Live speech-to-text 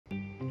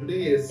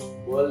Today is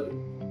World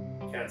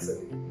Cancer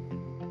Day,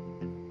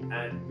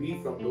 and we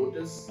from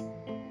Lotus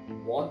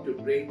want to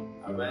bring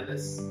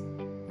awareness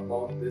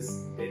about this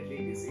deadly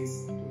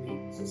disease to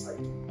the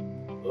society.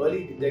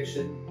 Early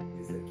detection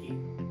is the key.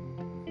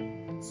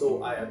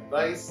 So I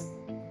advise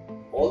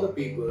all the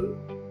people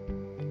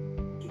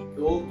to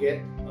go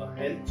get a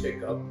health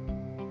checkup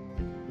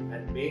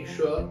and make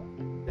sure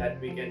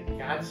that we can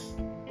catch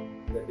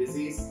the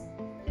disease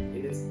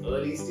in its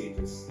early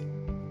stages,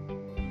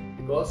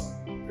 because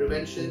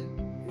prevention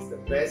is the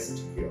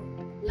best cure.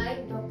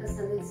 Like Dr.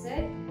 Senthil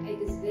said, it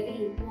is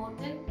very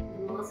important.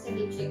 The master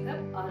health checkup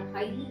are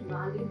highly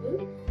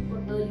valuable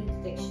for early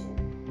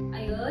detection.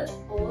 I urge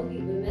all the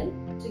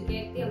women to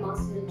get their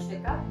master health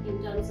checkup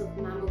in terms of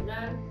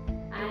mammogram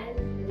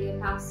and their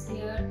pap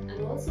smear,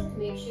 and also to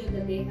make sure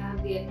that they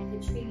have their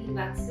HPV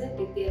vaccine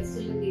if they are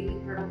still in the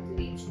reproductive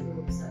age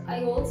groups.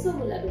 I also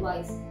will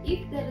advise,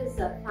 if there is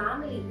a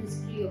family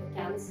history of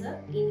cancer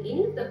in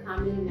any of the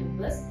family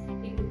members,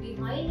 it would be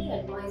highly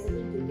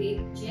advisable to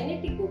take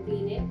genetic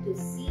opinion to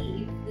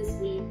see if this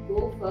will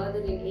go further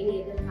in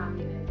any other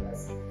family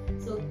members.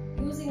 So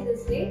using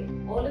this way,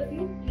 all of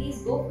you,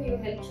 please go for your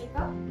health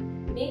checkup.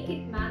 Make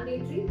it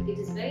mandatory. It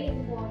is very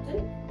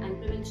important, and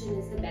prevention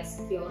is the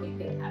best cure you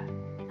can have.